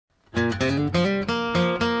Y'all,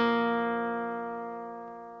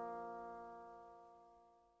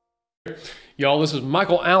 this is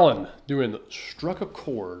Michael Allen doing Struck a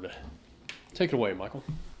Chord. Take it away, Michael.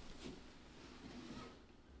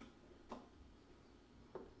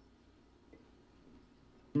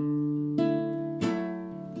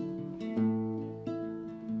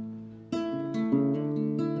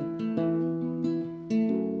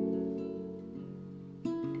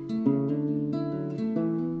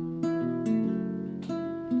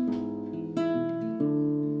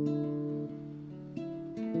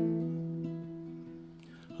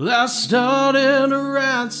 Well, I started to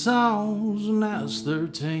write songs when I was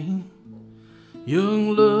 13.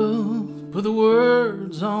 Young love put the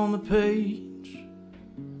words on the page.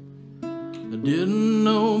 I didn't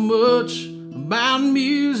know much about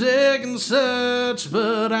music and such,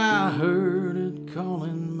 but I heard it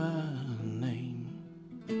calling my name.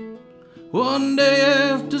 One day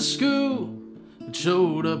after school, it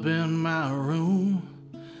showed up in my room,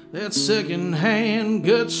 that second-hand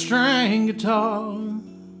gut-string guitar.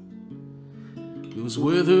 It was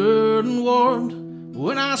withered and warped.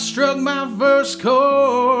 When I struck my first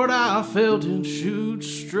chord, I felt it shoot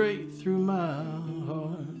straight through my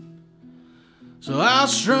heart. So I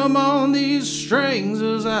strum on these strings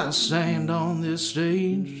as I stand on this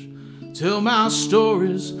stage, tell my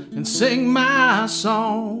stories and sing my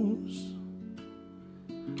songs.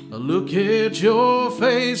 I look at your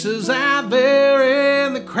faces out there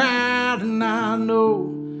in the crowd, and I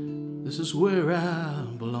know this is where I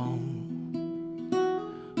belong.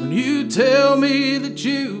 When you tell me that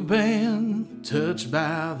you've been touched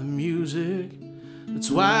by the music,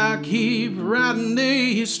 that's why I keep writing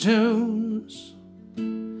these tunes.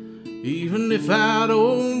 Even if I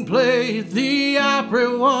don't play at the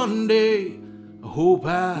opera one day, I hope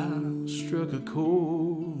I struck a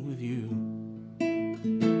chord with you.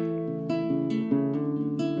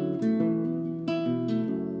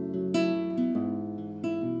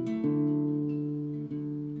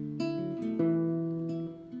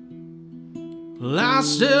 Well, I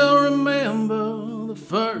still remember the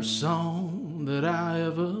first song that I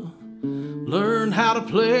ever learned how to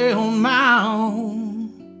play on my own.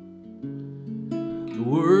 The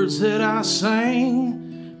words that I sang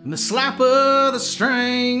and the slap of the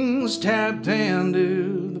strings tapped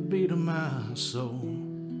into the beat of my soul.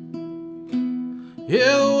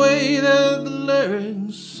 Yeah, the way that the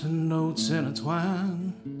lyrics and notes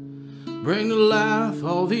intertwine bring to life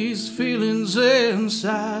all these feelings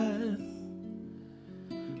inside.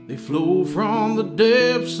 They flow from the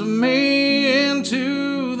depths of me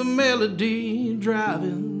into the melody,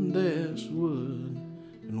 driving this wood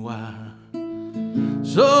and wire.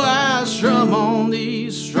 So I strum on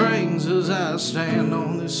these strings as I stand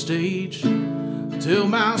on this stage, tell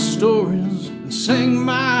my stories and sing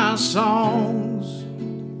my songs.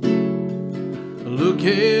 I look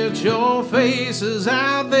at your faces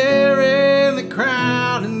out there in the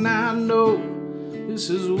crowd, and I know this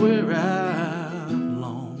is where I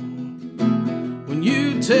when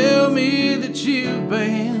you tell me that you've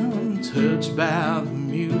been touched by the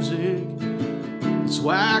music, that's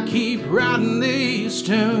why I keep writing these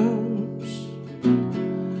tunes.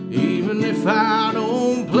 Even if I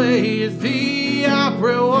don't play at the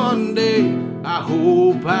opera one day, I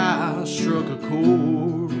hope I struck a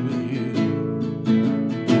chord with you.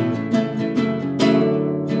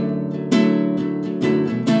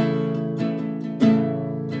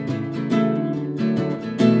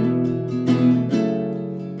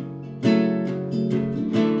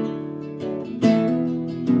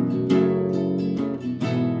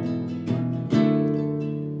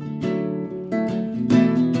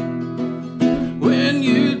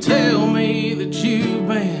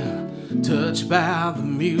 Touched by the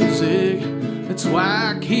music, that's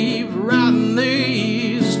why I keep writing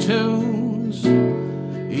these tunes.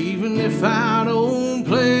 Even if I don't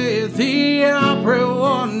play at the opera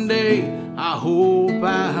one day, I hope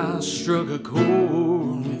I struck a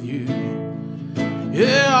chord with you.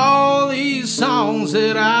 Yeah, all these songs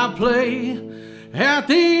that I play, at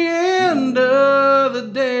the end of the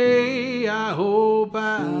day, I hope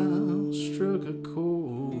I struck a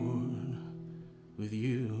chord with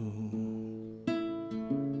you.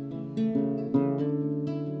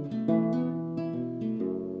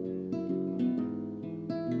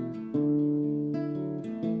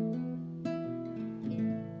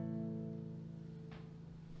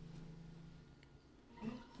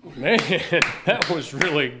 Man, that was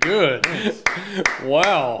really good.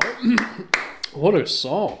 Wow. What a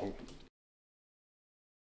song.